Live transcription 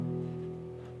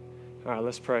All right,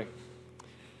 let's pray.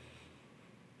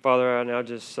 Father, I now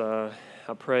just I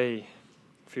pray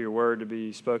for your word to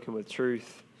be spoken with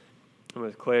truth and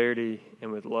with clarity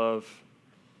and with love.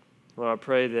 Lord, I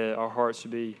pray that our hearts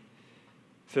would be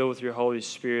filled with your Holy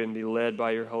Spirit and be led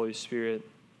by your Holy Spirit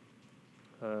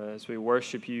as we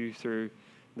worship you through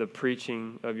the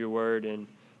preaching of your word and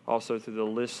also through the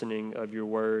listening of your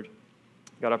word.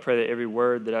 God, I pray that every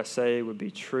word that I say would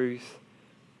be truth.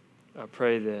 I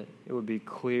pray that it would be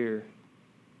clear,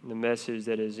 the message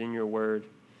that is in your word.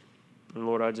 And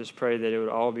Lord, I just pray that it would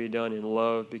all be done in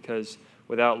love, because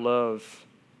without love,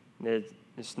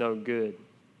 it's no good.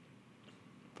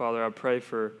 Father, I pray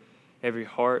for every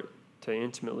heart to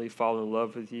intimately fall in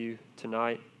love with you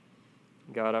tonight.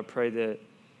 God, I pray that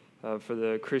for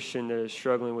the Christian that is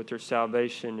struggling with their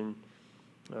salvation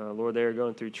and Lord, they are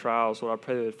going through trials. Lord, I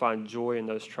pray they would find joy in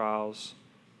those trials,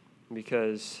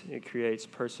 because it creates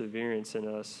perseverance in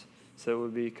us, so it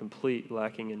would be complete,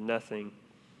 lacking in nothing.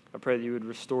 I pray that you would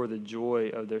restore the joy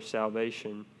of their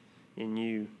salvation in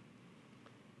you.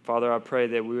 Father, I pray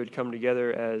that we would come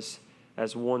together as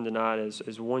one tonight,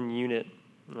 as one unit,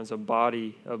 as a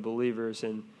body of believers,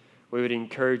 and we would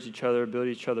encourage each other, build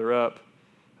each other up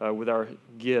with our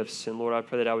gifts. And Lord, I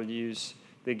pray that I would use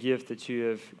the gift that you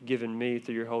have given me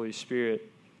through your Holy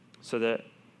Spirit so that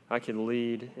I can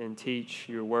lead and teach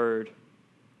your word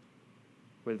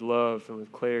with love and with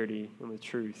clarity and with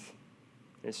truth.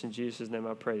 And it's in Jesus' name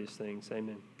I pray these things.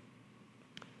 Amen.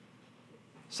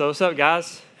 So what's up,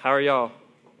 guys? How are y'all?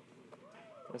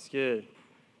 That's good.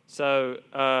 So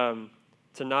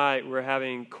tonight we're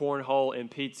having cornhole and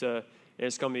pizza, and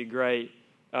it's going to be great.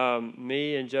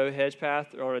 Me and Joe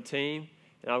Hedgepath are on a team,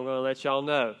 and I'm going to let y'all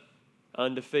know,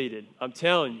 undefeated. I'm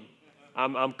telling you,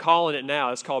 I'm calling it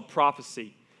now. It's called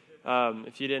prophecy.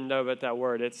 If you didn't know about that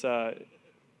word, it's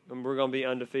we're going to be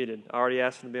undefeated. I already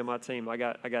asked him to be on my team. I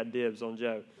got dibs on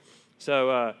Joe.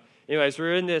 So, anyways,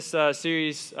 we're in this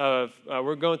series of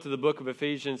we're going through the book of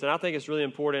Ephesians, and I think it's really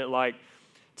important,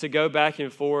 to go back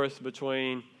and forth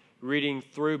between reading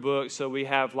through books, so we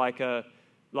have a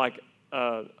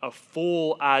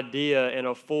full idea and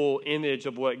a full image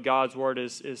of what God's word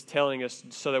is telling us,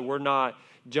 so that we're not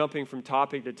jumping from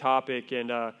topic to topic, and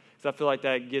because I feel like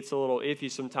that gets a little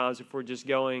iffy sometimes if we're just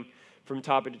going from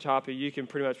topic to topic. You can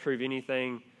pretty much prove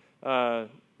anything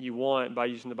you want by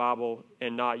using the Bible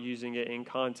and not using it in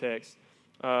context.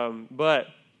 But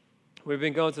we've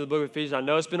been going through the book of Ephesians. I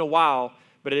know it's been a while,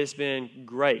 but it's been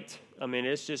great. I mean,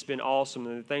 it's just been awesome.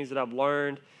 And the things that I've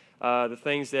learned, the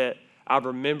things that I've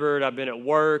remembered, I've been at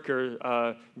work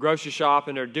or grocery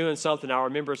shopping or doing something, I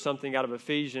remember something out of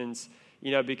Ephesians,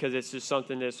 because it's just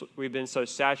something we've been so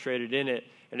saturated in it.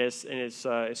 And it's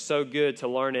so good to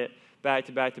learn it back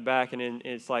to back to back, and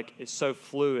it's so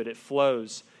fluid, it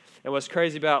flows. And what's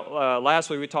crazy about last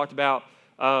week, we talked about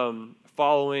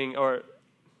following, it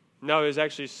was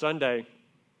actually Sunday,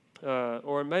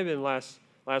 or maybe last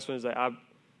Wednesday, I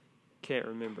can't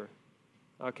remember.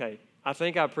 Okay, I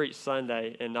think I preached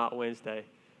Sunday and not Wednesday.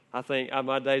 I think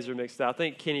my days are mixed up. I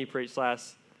think Kenny preached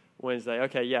last Wednesday.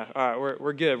 Okay, yeah, all right,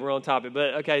 we're good, we're on topic.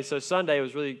 But okay, so Sunday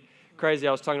was really crazy.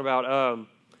 I was talking about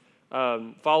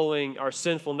following our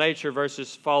sinful nature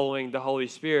versus following the Holy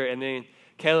Spirit. And then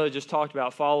Kayla just talked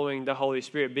about following the Holy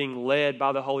Spirit, being led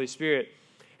by the Holy Spirit.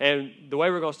 And the way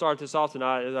we're going to start this off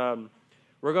tonight is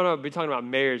we're going to be talking about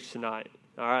marriage tonight.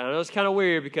 All right, I know it's kind of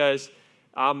weird because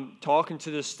I'm talking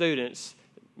to the students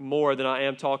more than I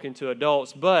am talking to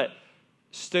adults, but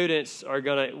students are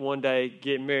going to one day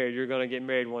get married. You're going to get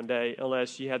married one day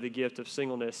unless you have the gift of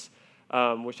singleness,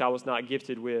 which I was not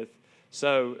gifted with.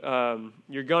 So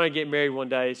you're going to get married one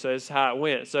day, so that's how it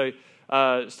went. So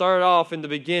started off in the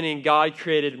beginning, God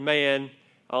created man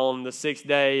on the sixth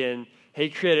day, and he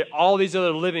created all these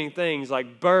other living things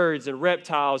like birds and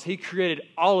reptiles. He created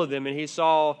all of them, and he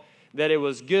saw that it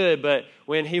was good. But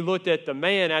when he looked at the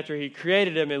man after he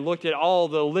created him and looked at all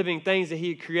the living things that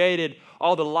he created,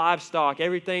 all the livestock,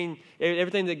 everything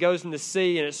that goes in the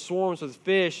sea, and it swarms with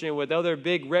fish and with other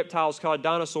big reptiles called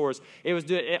dinosaurs.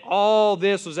 All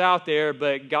this was out there,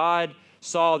 but God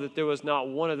saw that there was not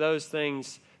one of those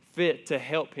things fit to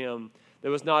help him. There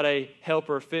was not a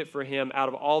helper fit for him out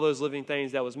of all those living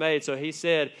things that was made. So he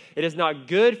said, it is not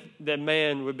good that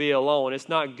man would be alone. It's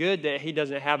not good that he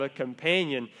doesn't have a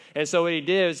companion. And so what he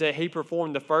did is that he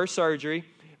performed the first surgery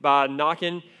by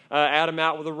knocking Adam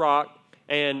out with a rock.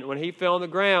 And when he fell on the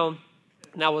ground,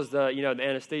 that was the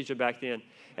anesthesia back then.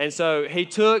 And so he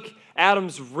took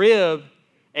Adam's rib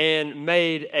and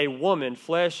made a woman,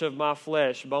 flesh of my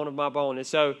flesh, bone of my bone. And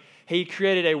so he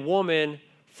created a woman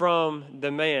from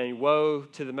the man. Woe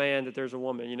to the man that there's a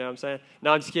woman. You know what I'm saying?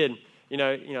 No, I'm just kidding.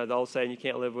 the old saying, you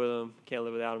can't live with them, can't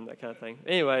live without them, that kind of thing.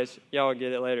 Anyways, y'all will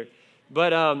get it later.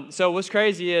 But so what's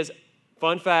crazy is,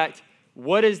 fun fact,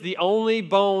 what is the only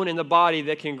bone in the body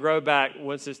that can grow back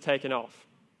once it's taken off?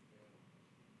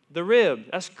 The rib.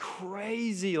 That's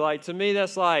crazy. Like, to me,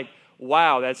 that's like,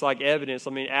 wow, that's like evidence.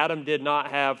 I mean, Adam did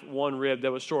not have one rib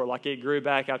that was short. Like, it grew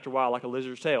back after a while like a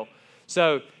lizard's tail.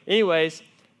 So, anyways,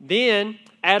 then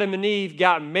Adam and Eve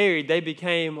got married. They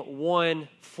became one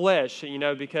flesh,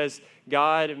 because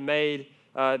God made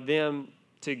them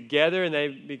together and they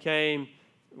became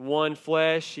one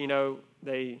flesh.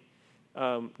 They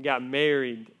got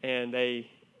married and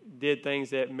they did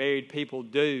things that married people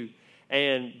do.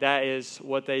 And that is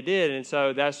what they did. And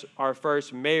so that's our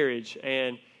first marriage.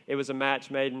 And it was a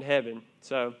match made in heaven.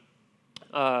 So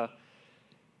that's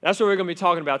what we're going to be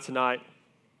talking about tonight.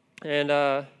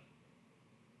 And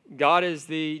God is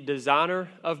the designer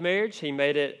of marriage. He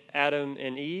made it Adam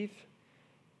and Eve,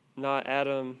 not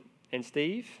Adam and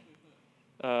Steve.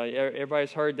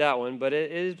 Everybody's heard that one. But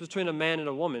it is between a man and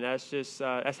a woman. That's just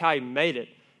that's how he made it.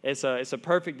 It's a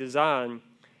perfect design.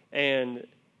 And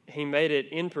he made it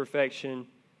in perfection,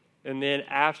 and then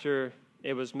after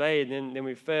it was made, then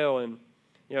we fell, and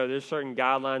there's certain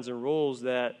guidelines and rules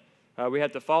that we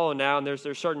have to follow now, and there's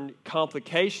certain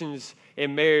complications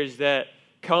in marriage that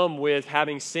come with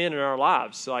having sin in our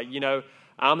lives. Like,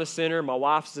 I'm a sinner, my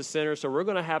wife's a sinner, so we're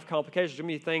going to have complications. There's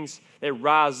going to be things that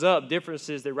rise up,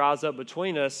 differences that rise up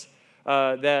between us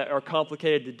that are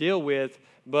complicated to deal with,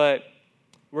 but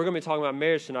we're going to be talking about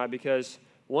marriage tonight because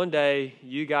one day,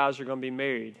 you guys are going to be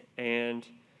married, and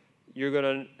you're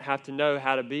going to have to know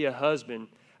how to be a husband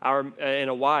and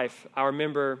a wife. I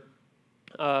remember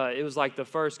it was like the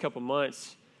first couple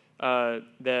months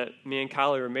that me and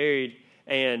Kylie were married,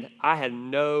 and I had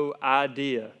no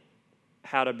idea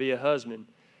how to be a husband,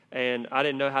 and I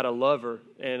didn't know how to love her,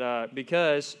 and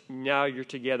because now you're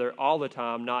together all the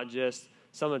time, not just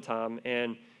some of the time,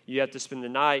 and you have to spend the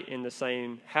night in the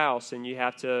same house, and you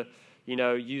have to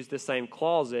use the same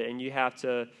closet, and you have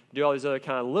to do all these other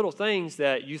kind of little things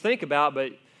that you think about,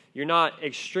 but you're not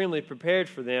extremely prepared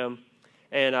for them.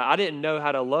 And I didn't know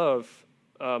how to love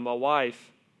my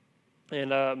wife,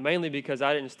 and mainly because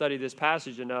I didn't study this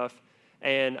passage enough,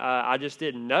 and I just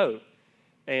didn't know.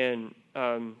 And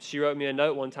she wrote me a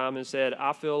note one time and said,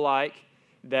 I feel like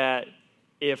that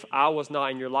if I was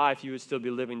not in your life, you would still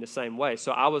be living the same way.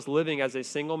 So I was living as a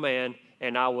single man,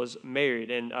 and I was married,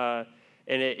 and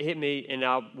it hit me, and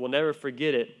I will never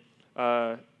forget it.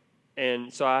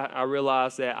 And so I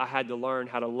realized that I had to learn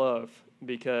how to love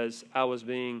because I was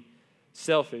being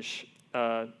selfish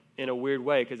in a weird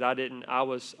way because I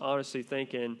was honestly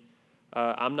thinking,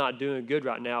 I'm not doing good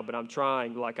right now, but I'm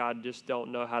trying. Like, I just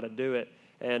don't know how to do it.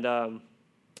 And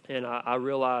I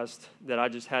realized that I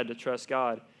just had to trust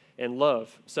God and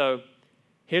love. So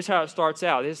here's how it starts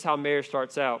out. This is how marriage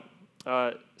starts out.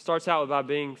 It starts out by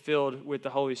being filled with the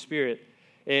Holy Spirit.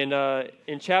 And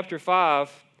in chapter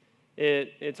 5,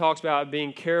 it talks about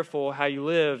being careful how you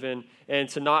live and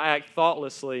to not act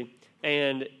thoughtlessly.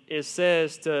 And it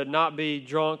says to not be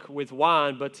drunk with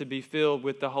wine, but to be filled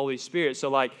with the Holy Spirit. So,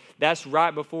 like, that's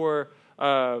right before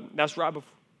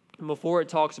it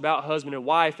talks about husband and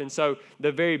wife. And so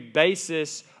the very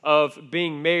basis of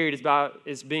being married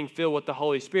is being filled with the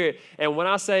Holy Spirit. And when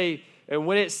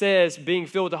it says being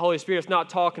filled with the Holy Spirit, it's not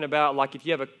talking about like if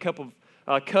you have a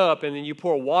cup and then you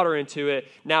pour water into it,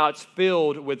 now it's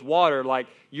filled with water. Like,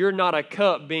 you're not a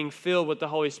cup being filled with the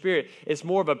Holy Spirit. It's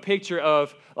more of a picture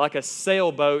of like a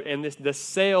sailboat, and the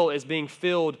sail is being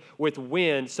filled with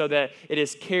wind so that it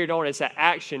is carried on. It's an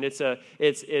action. It's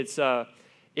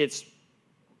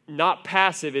not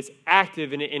passive. It's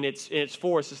active in its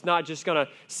force. It's not just going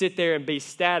to sit there and be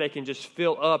static and just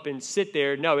fill up and sit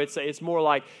there. No, it's more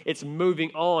like it's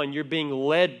moving on. You're being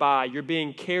led by, you're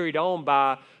being carried on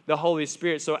by the Holy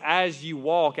Spirit. So as you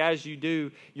walk, as you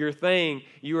do your thing,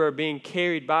 you are being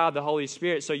carried by the Holy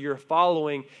Spirit. So you're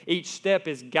following. Each step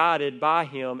is guided by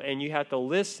Him, and you have to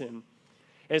listen.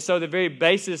 And so the very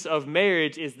basis of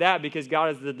marriage is that, because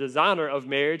God is the designer of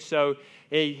marriage. So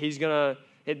the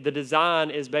design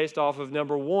is based off of,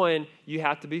 number one, you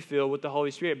have to be filled with the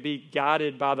Holy Spirit, be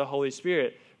guided by the Holy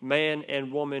Spirit, man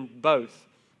and woman both.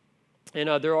 And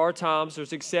there are times,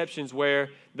 there's exceptions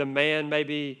where the man may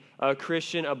be a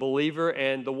Christian, a believer,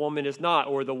 and the woman is not,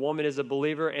 or the woman is a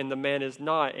believer and the man is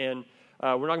not. And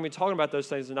we're not going to be talking about those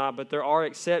things tonight, but there are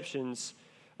exceptions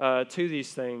to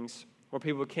these things where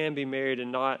people can be married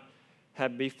and not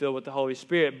be filled with the Holy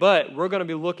Spirit. But we're going to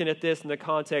be looking at this in the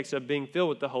context of being filled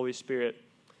with the Holy Spirit.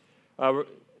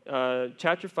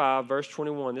 Chapter 5, verse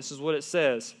 21, this is what it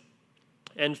says.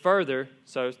 And further,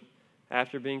 so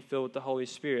after being filled with the Holy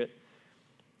Spirit,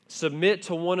 submit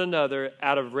to one another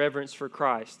out of reverence for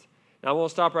Christ. Now, I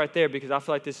won't stop right there because I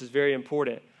feel like this is very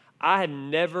important. I had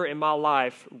never in my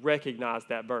life recognized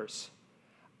that verse.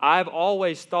 I've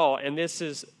always thought, and this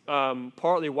is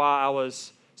partly why I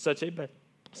was such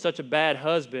a bad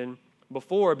husband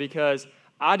before, because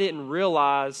I didn't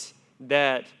realize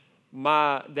that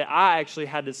I actually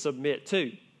had to submit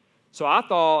to. So I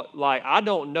thought, like, I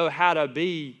don't know how to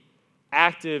be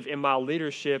active in my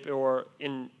leadership,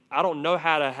 I don't know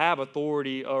how to have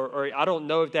authority, or I don't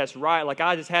know if that's right. Like,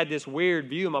 I just had this weird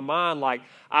view in my mind, like,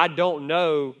 I don't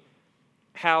know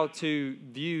how to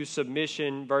view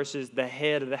submission versus the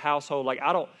head of the household. Like,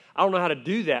 I don't know how to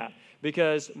do that,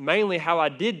 because mainly how I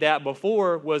did that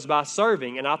before was by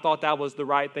serving, and I thought that was the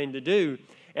right thing to do.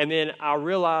 And then I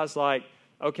realized, like,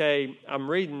 okay, I'm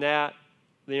reading that,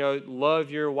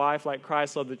 love your wife like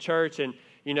Christ loved the church, and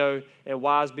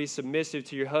wives, be submissive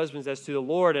to your husbands as to the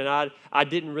Lord. And I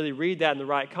didn't really read that in the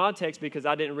right context because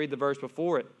I didn't read the verse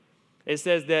before it. It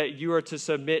says that you are to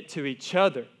submit to each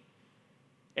other.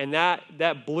 And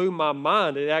that blew my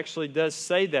mind. It actually does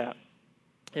say that.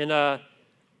 And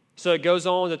so it goes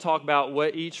on to talk about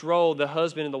what each role the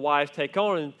husband and the wife take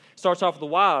on, and starts off with the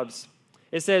wives.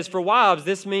 It says, for wives,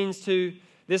 this means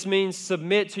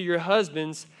submit to your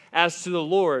husbands as to the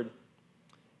Lord.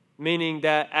 Meaning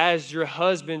that as your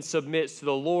husband submits to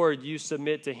the Lord, you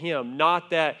submit to him. Not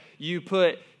that you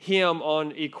put him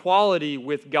on equality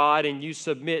with God and you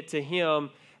submit to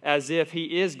him as if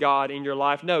he is God in your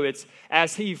life. No, it's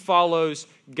as he follows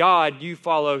God, you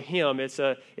follow him. It's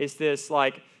this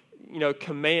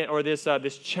command, or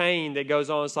this chain that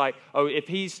goes on. It's like, oh, if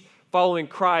he's following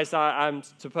Christ, I'm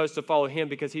supposed to follow him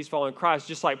because he's following Christ.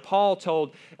 Just like Paul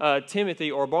told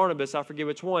Timothy or Barnabas, I forget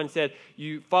which one, said,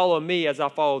 you follow me as I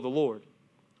follow the Lord.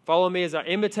 Follow me as I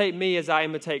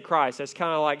imitate Christ. That's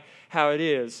kind of like how it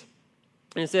is.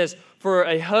 And it says, for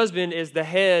a husband is the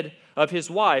head of his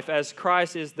wife, as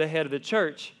Christ is the head of the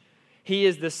church. He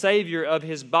is the Savior of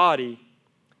his body,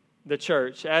 the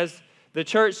church. As the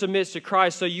church submits to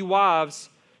Christ, so you wives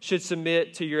should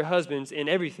submit to your husbands in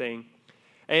everything.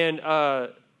 And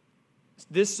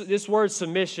this word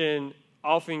submission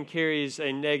often carries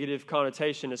a negative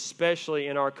connotation, especially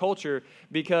in our culture,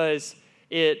 because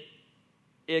it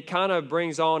kind of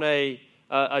brings on a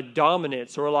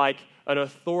dominance, or like an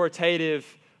authoritative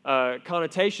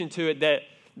connotation to it,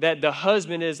 that the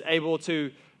husband is able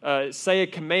to say a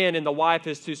command and the wife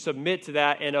is to submit to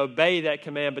that and obey that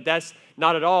command. But that's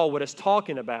not at all what it's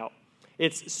talking about.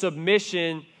 It's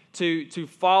submission to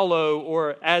follow,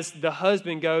 or as the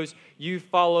husband goes, you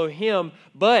follow him.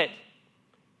 But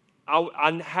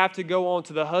I have to go on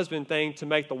to the husband thing to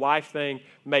make the wife thing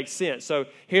make sense. So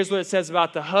here's what it says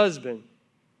about the husband.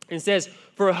 It says,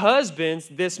 for husbands,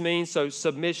 this means, so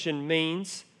submission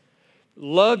means,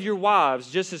 love your wives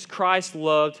just as Christ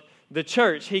loved the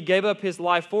church. He gave up his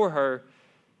life for her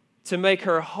to make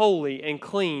her holy and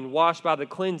clean, washed by the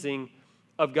cleansing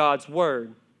of God's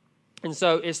word. And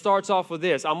so it starts off with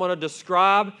this. I'm going to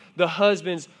describe the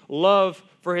husband's love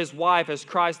for his wife as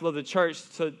Christ loved the church,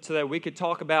 so that we could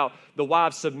talk about the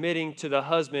wife submitting to the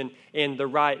husband in the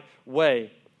right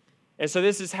way. And so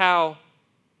this is how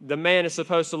the man is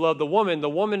supposed to love the woman. The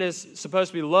woman is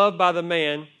supposed to be loved by the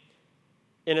man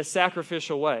in a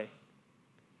sacrificial way,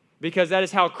 because that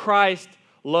is how Christ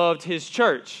loved his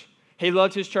church. He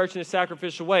loved his church in a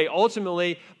sacrificial way,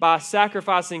 ultimately by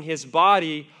sacrificing his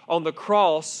body on the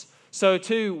cross. So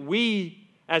too, we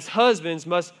as husbands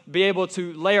must be able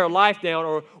to lay our life down,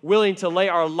 or willing to lay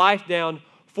our life down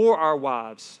for our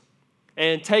wives.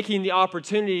 And taking the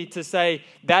opportunity to say,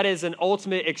 that is an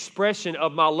ultimate expression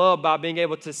of my love, by being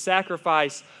able to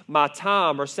sacrifice my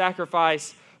time, or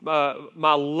sacrifice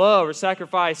my love, or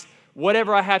sacrifice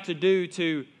whatever I have to do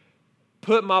to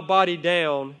put my body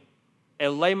down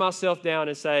and lay myself down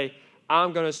and say,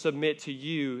 I'm going to submit to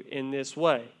you in this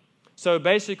way. So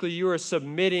basically, you are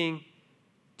submitting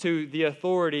to the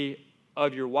authority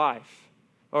of your wife,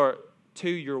 or to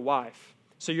your wife.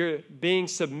 So you're being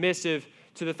submissive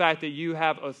to the fact that you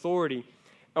have authority,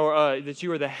 or that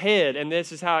you are the head. And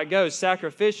this is how it goes,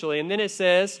 sacrificially. And then it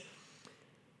says,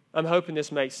 I'm hoping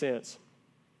this makes sense.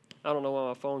 I don't know why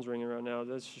my phone's ringing right now.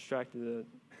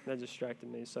 That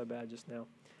distracted me so bad just now.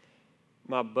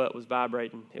 My butt was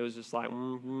vibrating. It was just like,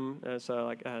 And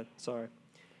so sorry.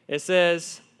 It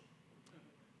says,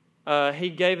 he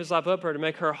gave his life up for her to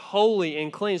make her holy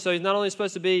and clean. So he's not only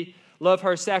supposed to love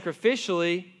her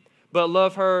sacrificially, but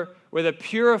love her with a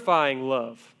purifying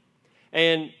love.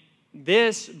 And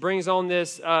this brings on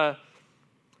this thought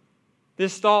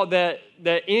that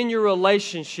in your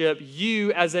relationship,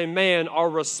 you as a man are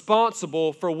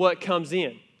responsible for what comes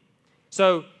in.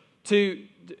 So to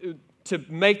to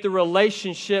make the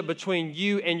relationship between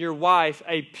you and your wife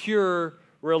a pure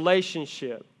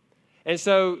relationship. And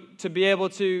so to be able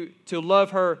to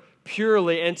love her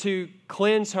purely and to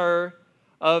cleanse her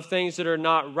of things that are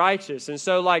not righteous. And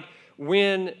so like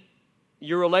when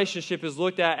your relationship is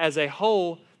looked at as a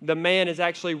whole, the man is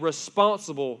actually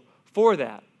responsible for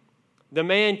that. The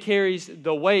man carries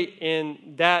the weight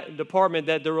in that department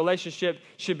that the relationship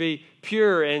should be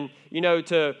pure and,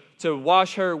 to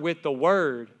wash her with the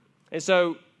word. And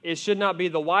so it should not be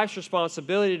the wife's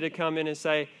responsibility to come in and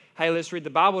say, hey, let's read the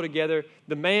Bible together.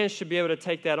 The man should be able to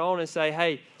take that on and say,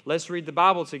 hey, let's read the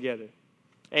Bible together.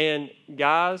 And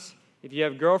guys, if you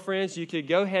have girlfriends, you could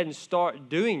go ahead and start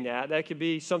doing that. That could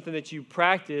be something that you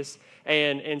practice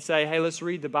and say, hey, let's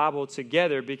read the Bible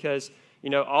together because,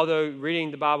 although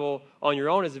reading the Bible on your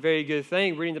own is a very good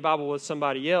thing, reading the Bible with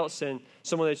somebody else and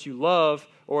someone that you love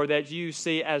or that you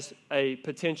see as a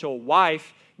potential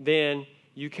wife, then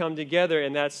you come together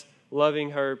and that's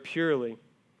loving her purely.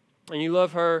 And you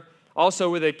love her also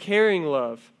with a caring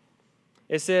love.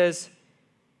 It says,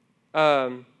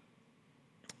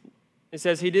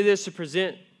 he did this to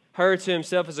present her to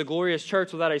himself as a glorious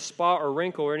church without a spot or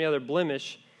wrinkle or any other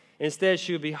blemish. Instead,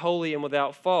 she would be holy and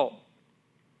without fault.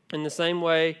 In the same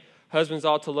way, husbands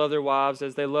ought to love their wives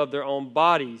as they love their own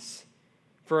bodies.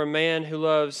 For a man who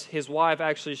loves his wife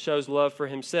actually shows love for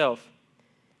himself.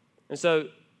 And so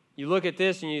you look at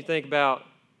this and you think about,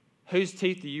 whose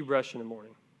teeth do you brush in the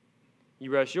morning? You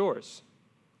brush yours.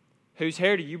 Whose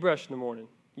hair do you brush in the morning?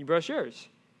 You brush yours.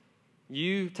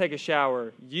 You take a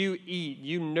shower. You eat.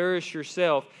 You nourish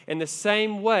yourself. In the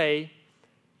same way,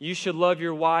 you should love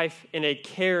your wife in a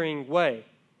caring way,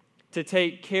 to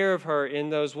take care of her in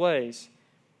those ways.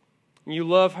 You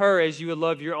love her as you would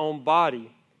love your own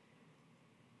body.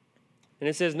 And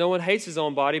it says, no one hates his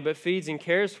own body, but feeds and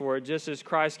cares for it, just as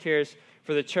Christ cares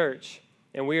for the church.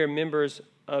 And we are members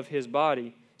of his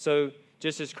body. So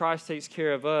just as Christ takes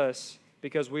care of us,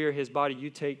 because we are his body,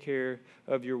 you take care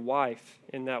of your wife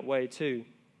in that way too.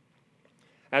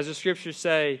 As the scriptures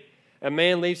say, a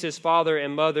man leaves his father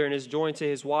and mother and is joined to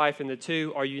his wife, and the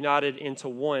two are united into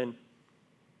one.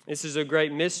 This is a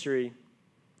great mystery,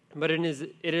 but it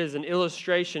is an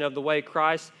illustration of the way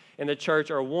Christ and the church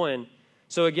are one.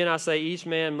 So again, I say each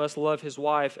man must love his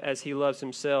wife as he loves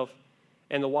himself,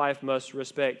 and the wife must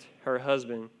respect her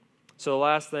husband. So the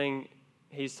last thing,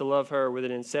 he's to love her with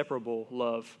an inseparable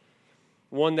love,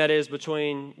 one that is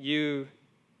between you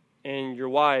and your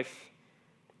wife,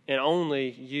 and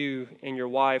only you and your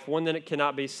wife, one that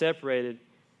cannot be separated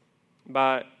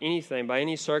by anything, by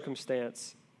any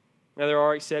circumstance. Now, there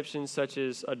are exceptions such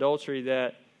as adultery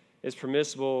that is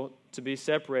permissible to be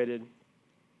separated.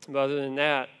 But other than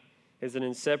that, is an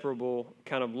inseparable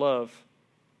kind of love.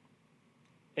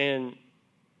 And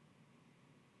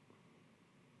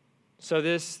so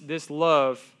this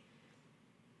love,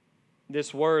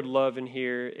 this word love in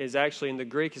here is actually in the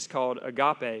Greek is called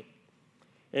agape.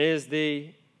 It is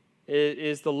the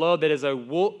love that is a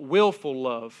willful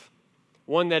love,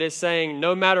 one that is saying,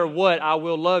 no matter what, I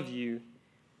will love you.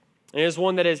 And it is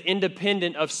one that is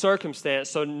independent of circumstance.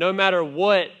 So no matter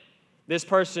what this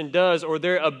person does or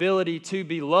their ability to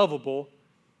be lovable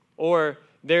or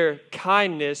their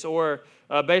kindness or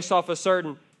based off a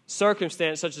certain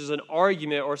circumstance such as an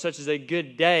argument or such as a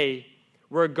good day,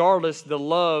 regardless, the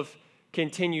love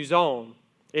continues on.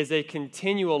 It is a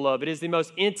continual love. It is the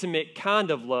most intimate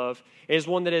kind of love. It is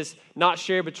one that is not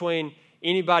shared between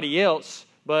anybody else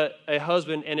but a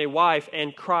husband and a wife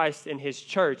and Christ and his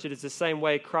church. It is the same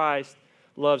way Christ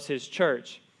loves his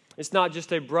church. It's not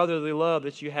just a brotherly love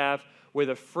that you have with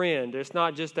a friend. It's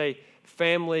not just a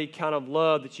family kind of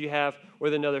love that you have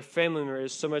with another family member.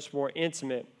 It's so much more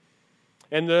intimate.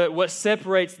 And what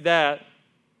separates that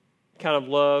kind of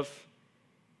love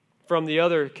from the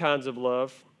other kinds of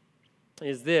love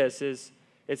is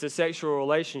it's a sexual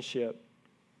relationship.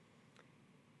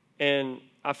 And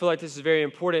I feel like this is very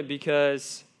important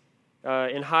because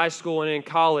in high school and in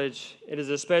college, it is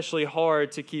especially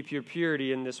hard to keep your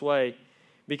purity in this way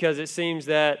because it seems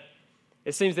that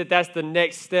that's the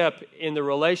next step in the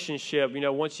relationship.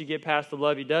 Once you get past the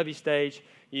lovey-dovey stage,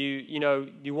 you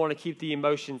want to keep the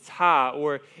emotions high,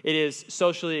 or it is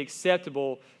socially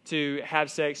acceptable to have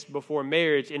sex before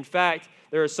marriage. In fact,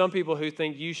 there are some people who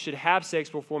think you should have sex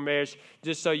before marriage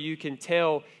just so you can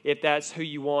tell if that's who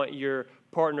you want your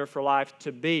partner for life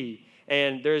to be.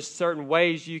 And there's certain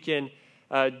ways you can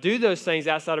do those things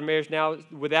outside of marriage now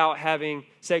without having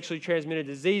sexually transmitted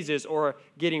diseases or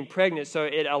getting pregnant. So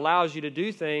it allows you to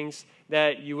do things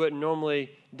that you wouldn't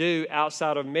normally do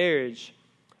outside of marriage.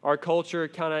 Our culture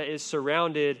kind of is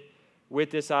surrounded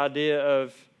with this idea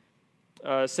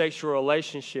sexual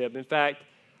relationship. In fact,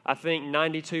 I think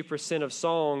 92% of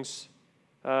songs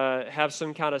have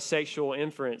some kind of sexual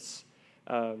inference.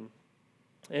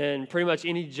 And pretty much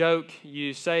any joke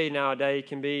you say nowadays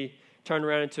can be turned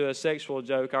around into a sexual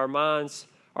joke. Our minds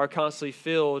are constantly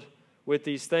filled with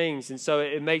these things. And so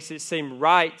it makes it seem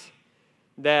right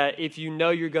that if you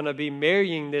know you're going to be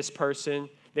marrying this person,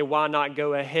 then why not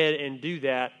go ahead and do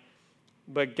that?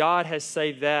 But God has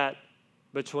saved that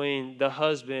between the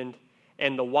husband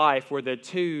and the wife, where the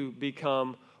two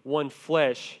become one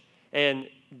flesh. And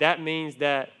that means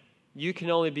that you can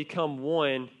only become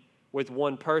one with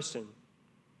one person.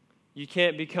 You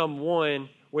can't become one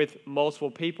with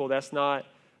multiple people. That's not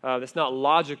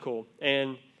logical.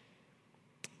 And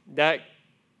that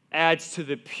adds to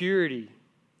the purity.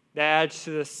 That adds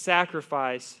to the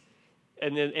sacrifice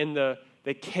and the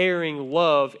caring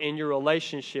love in your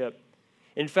relationship.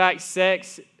 In fact,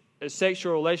 a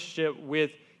sexual relationship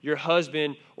with your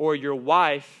husband or your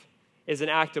wife is an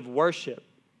act of worship,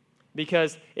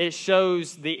 because it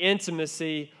shows the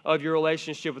intimacy of your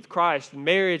relationship with Christ.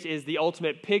 Marriage is the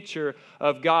ultimate picture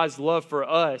of God's love for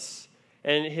us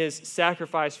and His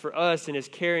sacrifice for us and His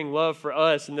caring love for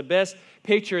us. And the best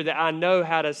picture that I know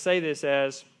how to say this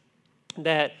as,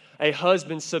 that a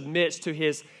husband submits to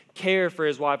his care for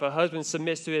his wife, a husband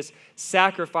submits to his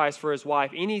sacrifice for his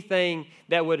wife, anything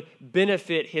that would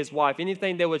benefit his wife,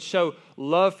 anything that would show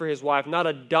love for his wife, not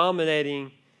a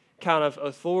dominating kind of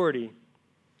authority.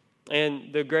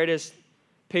 And the greatest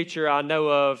picture I know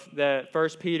of, that 1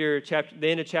 Peter, the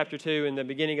end of chapter 2 and the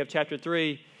beginning of chapter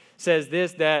 3, says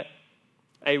this, that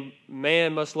a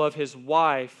man must love his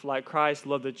wife like Christ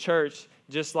loved the church,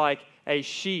 just like a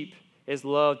sheep is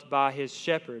loved by his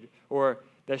shepherd, or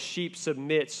the sheep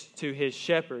submits to his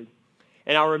shepherd.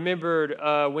 And I remembered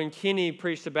when Kenny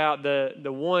preached about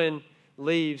the one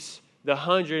leaves the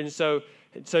 100, and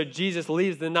so Jesus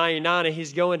leaves the 99 and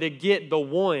he's going to get the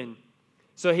one.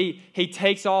 So he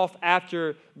takes off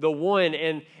after the one,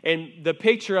 and the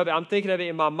picture of it, I'm thinking of it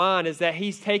in my mind, is that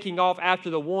he's taking off after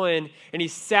the one and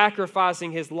he's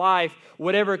sacrificing his life,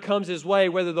 whatever comes his way,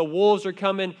 whether the wolves are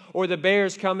coming or the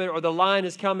bear's coming or the lion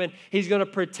is coming. He's going to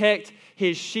protect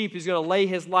his sheep. He's going to lay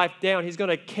his life down. He's going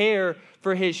to care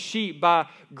for his sheep by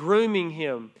grooming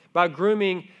him, by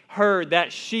grooming her,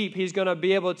 that sheep. He's going to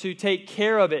be able to take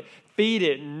care of it, feed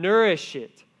it, nourish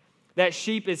it. That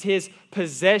sheep is his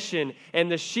possession,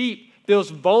 and the sheep feels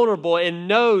vulnerable and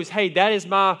knows, hey, that is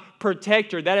my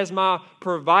protector, that is my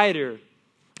provider.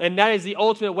 And that is the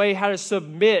ultimate way how to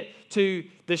submit to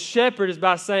the shepherd, is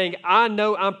by saying, I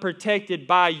know I'm protected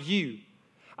by you.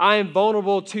 I am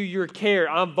vulnerable to your care.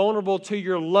 I'm vulnerable to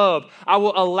your love. I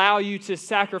will allow you to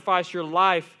sacrifice your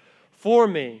life for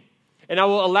me. And I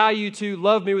will allow you to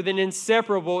love me with an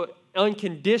inseparable,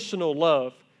 unconditional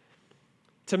love.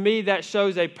 To me, that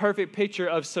shows a perfect picture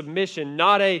of submission,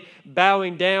 not a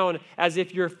bowing down as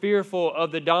if you're fearful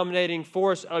of the dominating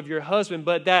force of your husband,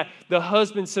 but that the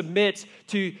husband submits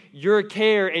to your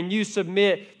care and you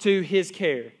submit to his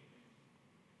care.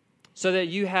 So that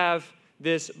you have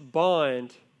this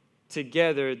bond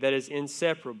together that is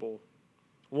inseparable,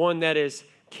 one that is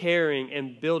caring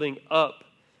and building up,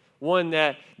 one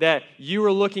that you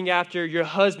are looking after your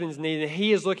husband's needs and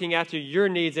he is looking after your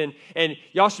needs, and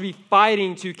y'all should be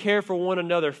fighting to care for one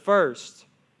another first.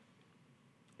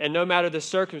 And no matter the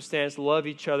circumstance, love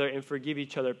each other and forgive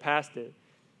each other past it.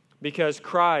 Because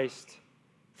Christ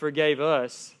forgave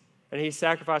us and He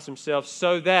sacrificed Himself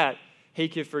so that He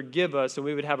could forgive us and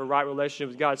we would have a right relationship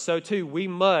with God. So too, we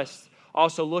must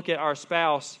also look at our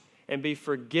spouse and be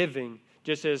forgiving,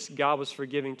 just as God was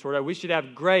forgiving toward us. We should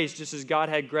have grace just as God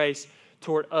had grace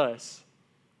toward us.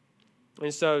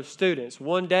 And so, students,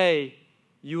 one day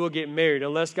you will get married,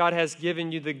 unless God has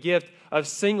given you the gift of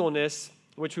singleness,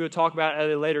 which we will talk about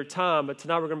at a later time, but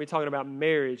tonight we're going to be talking about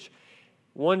marriage.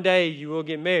 One day you will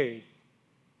get married.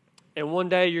 And one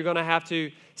day you're going to have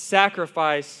to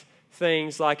sacrifice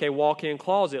things like a walk-in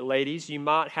closet. Ladies, you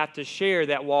might have to share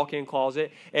that walk-in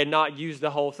closet and not use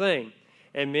the whole thing.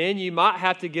 And men, you might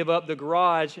have to give up the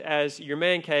garage as your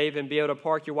man cave and be able to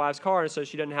park your wife's car so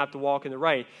she doesn't have to walk in the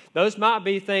rain. Those might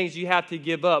be things you have to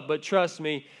give up, but trust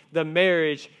me, the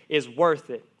marriage is worth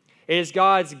it. It is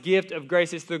God's gift of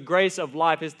grace. It's the grace of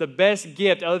life. It's the best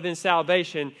gift other than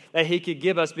salvation that He could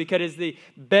give us, because it's the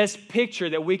best picture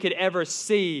that we could ever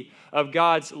see of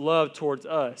God's love towards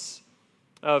us,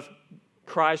 of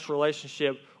Christ's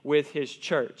relationship with His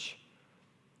church.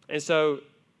 And so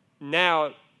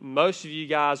now, most of you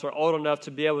guys are old enough to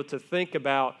be able to think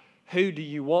about, who do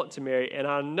you want to marry? And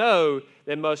I know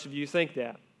that most of you think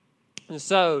that. And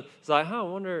so it's like, I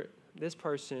wonder, this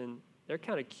person, they're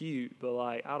kind of cute, but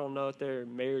like, I don't know if they're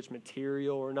marriage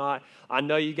material or not. I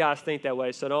know you guys think that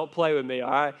way, so don't play with me, all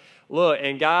right? Look,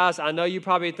 and guys, I know you're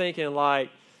probably thinking like,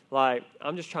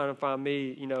 I'm just trying to find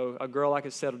me, a girl I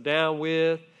can settle down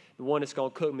with, the one that's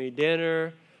going to cook me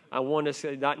dinner. I want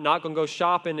to not going to go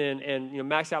shopping and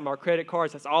max out my credit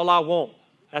cards. That's all I want.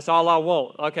 That's all I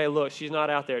want. Okay, look, she's not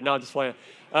out there. No, I'm just playing.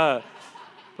 But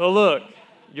look,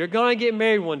 you're going to get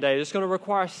married one day. It's going to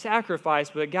require sacrifice.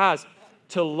 But guys,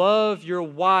 to love your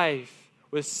wife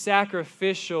with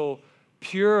sacrificial,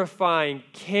 purifying,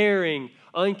 caring,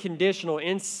 unconditional,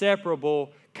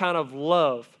 inseparable kind of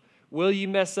love. Will you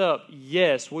mess up?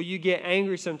 Yes. Will you get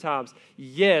angry sometimes?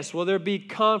 Yes. Will there be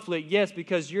conflict? Yes,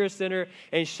 because you're a sinner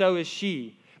and so is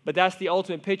she. But that's the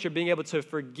ultimate picture, being able to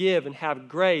forgive and have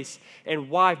grace. And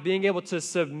wife, being able to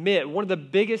submit. One of the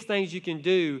biggest things you can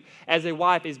do as a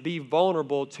wife is be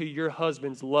vulnerable to your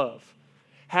husband's love.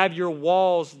 Have your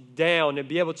walls down and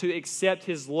be able to accept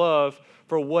his love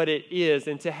for what it is,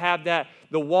 and to have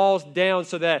the walls down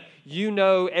so that you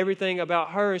know everything about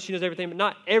her and she knows everything, but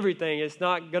not everything. It's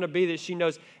not going to be that she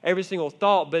knows every single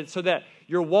thought, but so that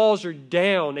your walls are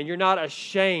down and you're not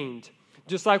ashamed.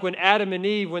 Just like when Adam and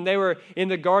Eve, when they were in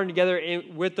the garden together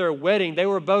with their wedding, they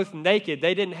were both naked.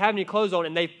 They didn't have any clothes on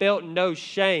and they felt no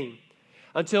shame.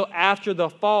 Until after the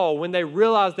fall, when they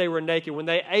realized they were naked, when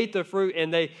they ate the fruit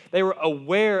and they were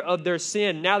aware of their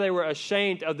sin, now they were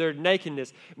ashamed of their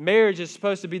nakedness. Marriage is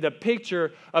supposed to be the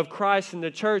picture of Christ in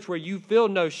the church where you feel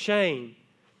no shame.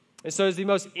 And so it's the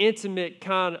most intimate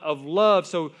kind of love,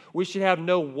 so we should have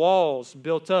no walls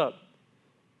built up.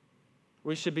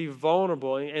 We should be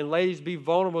vulnerable. And ladies, be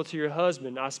vulnerable to your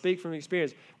husband. I speak from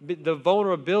experience. The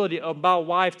vulnerability of my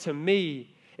wife to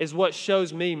me is what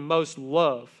shows me most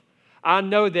love. I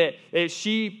know that if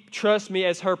she trusts me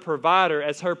as her provider,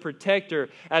 as her protector,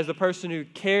 as the person who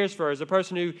cares for her, as the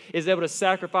person who is able to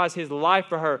sacrifice his life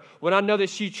for her, when I know that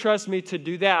she trusts me to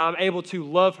do that, I'm able to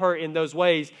love her in those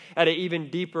ways at an even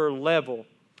deeper level.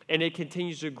 And it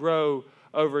continues to grow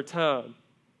over time.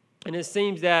 And it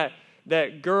seems that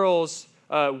girls,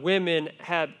 women,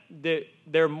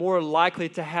 they're more likely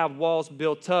to have walls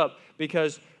built up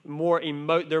because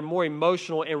they're more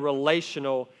emotional and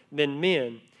relational than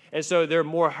men. And so they're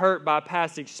more hurt by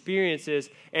past experiences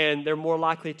and they're more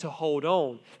likely to hold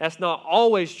on. That's not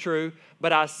always true,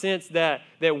 but I sense that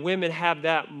women have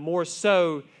that more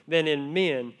so than in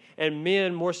men. And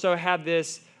men more so have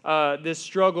this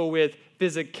struggle with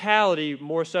physicality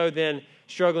more so than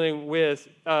struggling with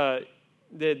the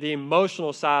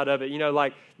emotional side of it.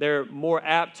 Like they're more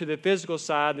apt to the physical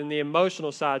side than the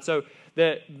emotional side. So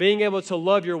that being able to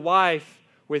love your wife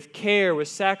with care, with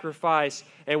sacrifice,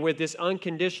 and with this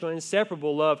unconditional,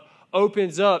 inseparable love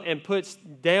opens up and puts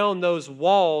down those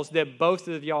walls that both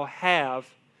of y'all have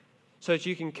so that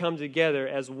you can come together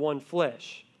as one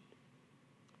flesh.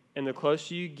 And the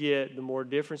closer you get, the more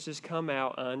differences come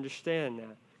out. I understand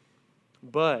that.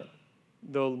 But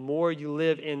the more you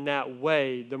live in that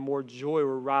way, the more joy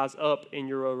will rise up in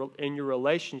your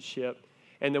relationship,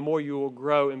 and the more you will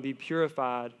grow and be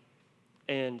purified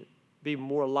and be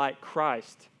more like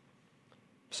Christ.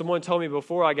 Someone told me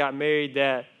before I got married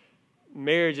that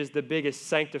marriage is the biggest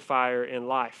sanctifier in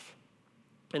life.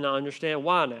 And I understand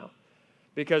why now.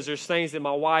 Because there's things that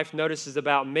my wife notices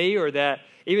about me, or that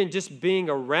even just being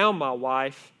around my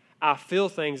wife, I feel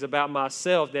things about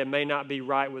myself that may not be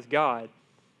right with God.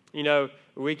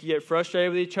 We can get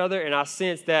frustrated with each other, and I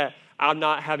sense that I'm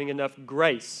not having enough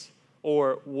grace,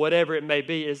 or whatever it may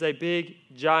be. It's a big,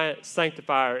 giant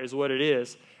sanctifier is what it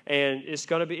is. And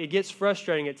it gets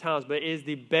frustrating at times, but it is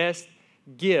the best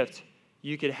gift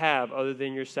you could have other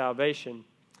than your salvation.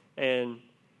 And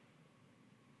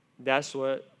that's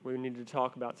what we needed to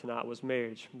talk about tonight, was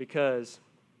marriage. Because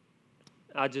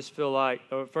I just feel like,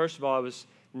 first of all, it was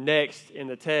next in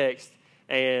the text,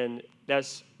 and I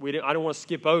don't want to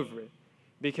skip over it.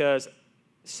 Because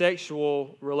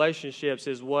sexual relationships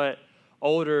is what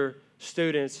older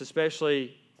students,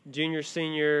 especially junior,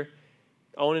 senior,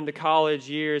 on into college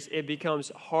years, it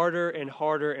becomes harder and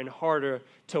harder and harder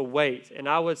to wait. And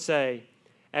I would say,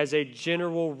 as a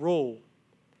general rule,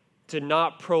 to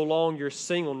not prolong your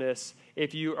singleness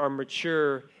if you are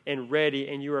mature and ready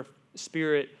and you are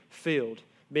Spirit-filled,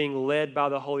 being led by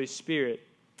the Holy Spirit.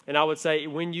 And I would say,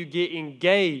 when you get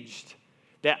engaged,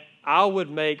 that I would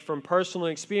make from personal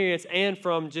experience and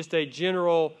from just a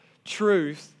general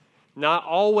truth, not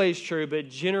always true, but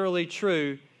generally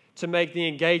true, to make the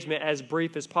engagement as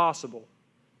brief as possible.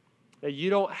 That you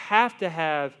don't have to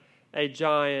have a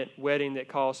giant wedding that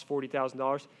costs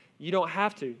 $40,000. You don't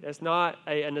have to. That's not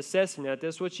a necessity. Now, if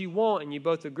that's what you want and you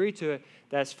both agree to it,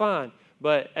 that's fine.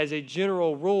 But as a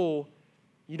general rule,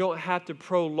 You don't have to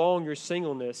prolong your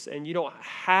singleness, and you don't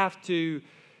have to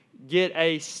get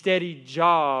a steady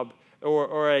job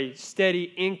or a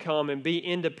steady income and be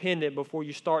independent before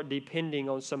you start depending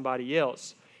on somebody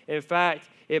else. In fact,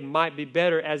 it might be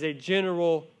better as a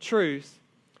general truth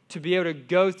to be able to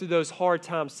go through those hard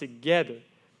times together,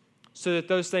 so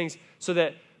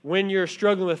that when you're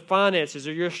struggling with finances,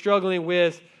 or you're struggling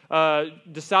with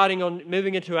deciding on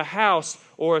moving into a house,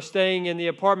 or staying in the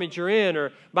apartment you're in,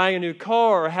 or buying a new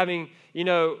car, or having,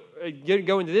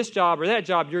 going to this job or that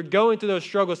job, you're going through those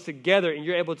struggles together, and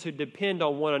you're able to depend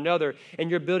on one another, and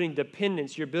you're building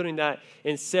dependence. You're building that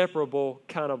inseparable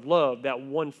kind of love, that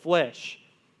one flesh.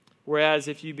 Whereas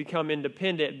if you become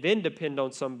independent, then depend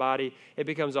on somebody, it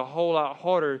becomes a whole lot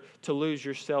harder to lose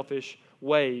your selfish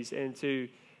ways and to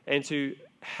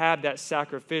have that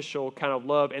sacrificial kind of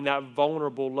love and that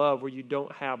vulnerable love where you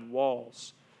don't have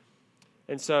walls.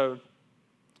 And so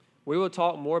we will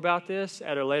talk more about this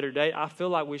at a later date. I feel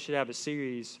like we should have a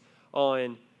series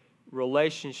on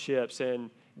relationships and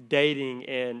dating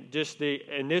and just the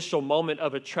initial moment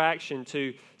of attraction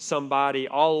to somebody,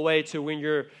 all the way to when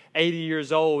you're 80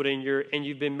 years old and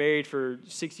you've been married for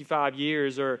 65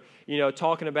 years, or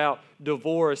talking about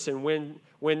divorce and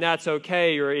when that's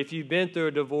okay, or if you've been through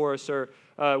a divorce, or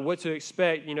what to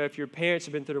expect, if your parents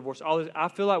have been through a divorce. All this, I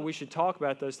feel like we should talk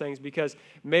about those things, because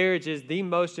marriage is the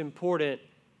most important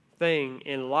thing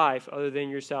in life other than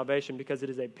your salvation, because it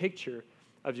is a picture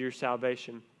of your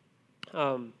salvation.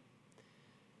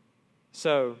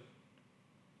 So,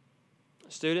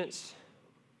 students,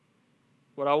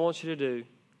 what I want you to do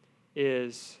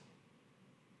is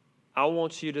I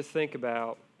want you to think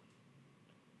about,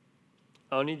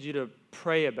 I need you to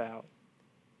pray about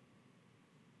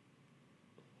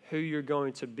who you're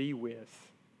going to be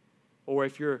with, or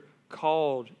if you're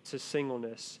called to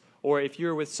singleness, or if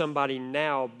you're with somebody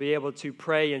now, be able to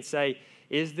pray and say,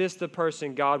 is this the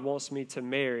person God wants me to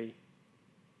marry?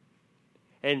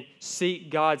 And seek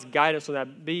God's guidance on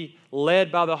that. Be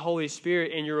led by the Holy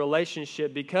Spirit in your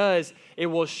relationship, because it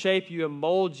will shape you and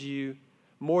mold you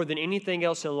more than anything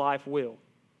else in life will.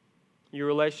 Your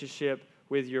relationship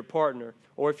with your partner.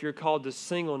 Or if you're called to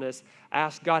singleness,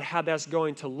 ask God how that's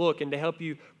going to look and to help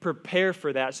you prepare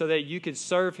for that so that you can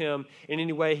serve Him in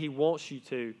any way He wants you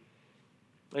to.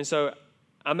 And so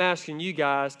I'm asking you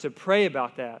guys to pray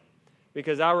about that,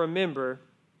 because I remember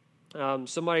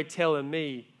somebody telling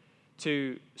me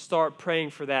to start praying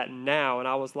for that now, and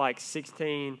I was like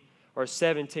 16 or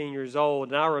 17 years old,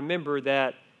 and I remember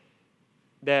that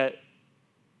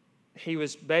he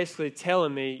was basically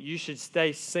telling me, you should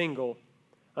stay single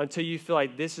until you feel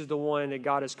like this is the one that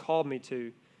God has called me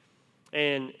to,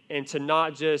 and to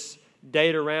not just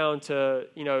date around to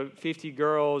 50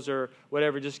 girls or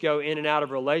whatever, just go in and out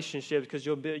of relationships, because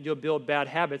you'll build bad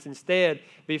habits. Instead,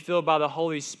 be filled by the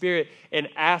Holy Spirit and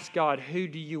ask God, who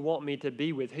do you want me to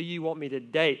be with? Who do you want me to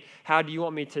date? How do you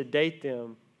want me to date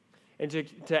them? And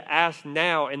to ask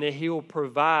now, and then He will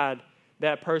provide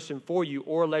that person for you,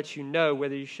 or let you know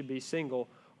whether you should be single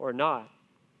or not.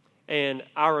 And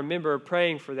I remember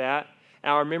praying for that.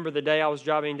 And I remember the day I was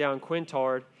driving down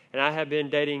Quintard, and I had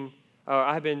been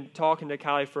talking to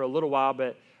Kylie for a little while,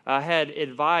 but I had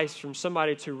advice from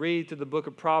somebody to read through the book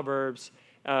of Proverbs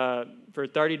for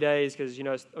 30 days, for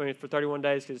 31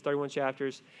 days, because it's 31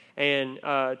 chapters, and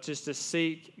just to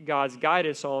seek God's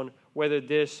guidance on whether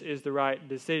this is the right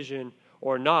decision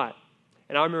or not.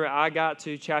 And I remember I got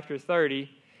to chapter 30,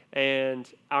 and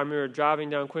I remember driving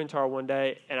down Quintard one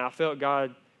day, and I felt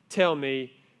God tell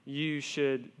me, you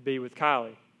should be with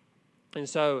Kylie. And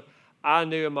so I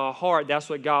knew in my heart that's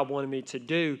what God wanted me to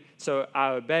do, so I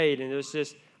obeyed. And it was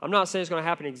just, I'm not saying it's going to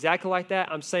happen exactly like that.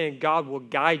 I'm saying God will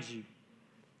guide you.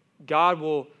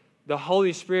 The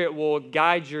Holy Spirit will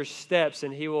guide your steps,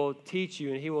 and He will teach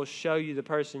you, and He will show you the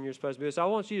person you're supposed to be with. So I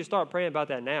want you to start praying about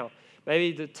that now.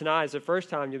 Maybe tonight is the first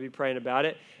time you'll be praying about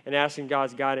it and asking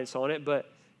God's guidance on it,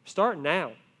 but start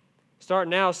now. Start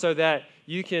now so that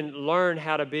you can learn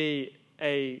how to be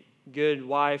a good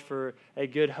wife or a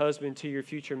good husband to your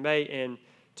future mate, and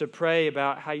to pray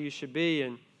about how you should be.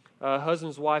 And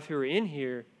husbands, wife who are in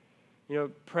here,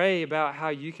 pray about how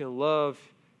you can love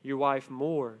your wife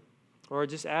more. Or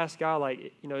just ask God,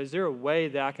 is there a way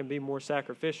that I can be more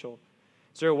sacrificial?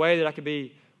 Is there a way that I can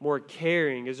be more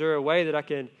caring? Is there a way that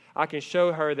I can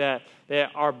show her that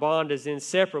our bond is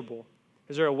inseparable?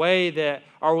 Is there a way that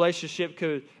our relationship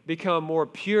could become more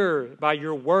pure by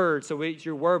your word, so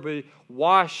your word would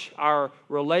wash our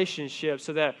relationship,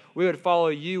 so that we would follow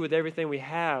you with everything we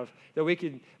have, that we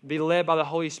could be led by the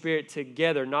Holy Spirit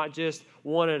together, not just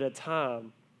one at a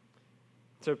time?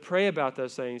 To pray about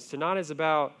those things. Tonight is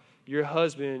about your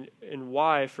husband and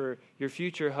wife or your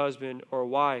future husband or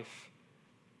wife.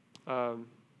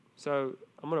 So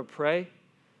I'm going to pray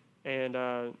and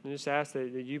just ask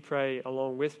that you pray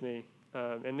along with me.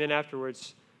 And then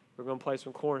afterwards, we're going to play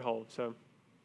some cornhole. So